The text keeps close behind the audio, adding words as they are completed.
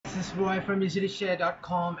This is Roy from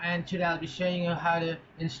easytoshare.com, and today I'll be showing you how to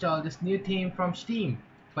install this new theme from Steam.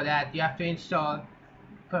 For that you have to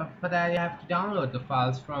download the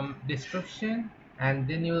files from description, and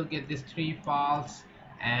then you will get these three files,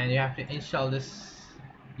 and you have to install this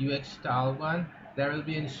UX style one. There will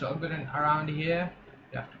be an install button around here.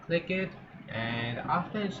 You have to click it, and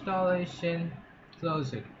after installation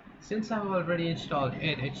close it. Since I've already installed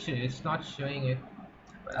it, it's not showing it,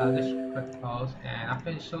 but I'll just click pause, and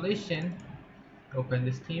after installation open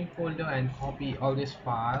this theme folder and copy all these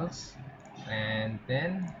files, and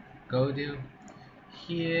then go to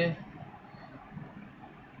here,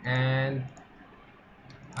 and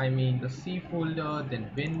the C folder,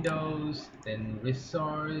 then Windows, then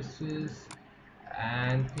resources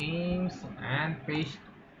and themes, and paste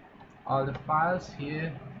all the files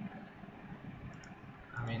here.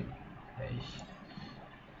 Paste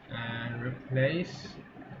and replace.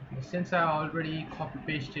 Since I already copy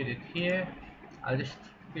pasted it here, I'll just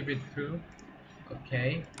skip it through.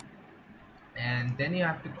 Okay, and then you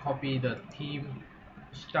have to copy the theme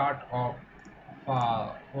start of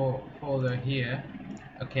file folder here.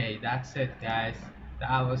 Okay, that's it guys,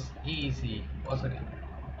 that was easy, wasn't it?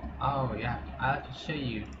 Oh yeah, I have to show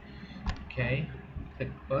you. Okay,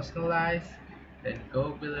 click personalize, then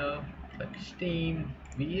go below, click Steam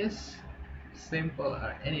vs simple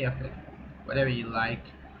or any of it, whatever you like.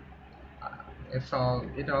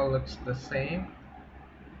 It all looks the same.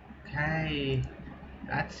 Okay,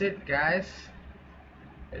 that's it guys.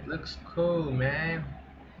 It looks cool, man.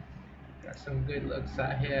 Got some good looks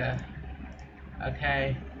out here.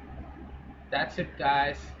 Okay, that's it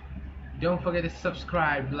guys. Don't forget to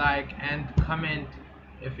subscribe, like and comment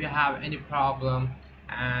if you have any problem,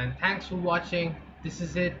 and thanks for watching. This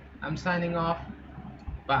is it, I'm signing off.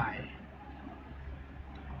 Bye.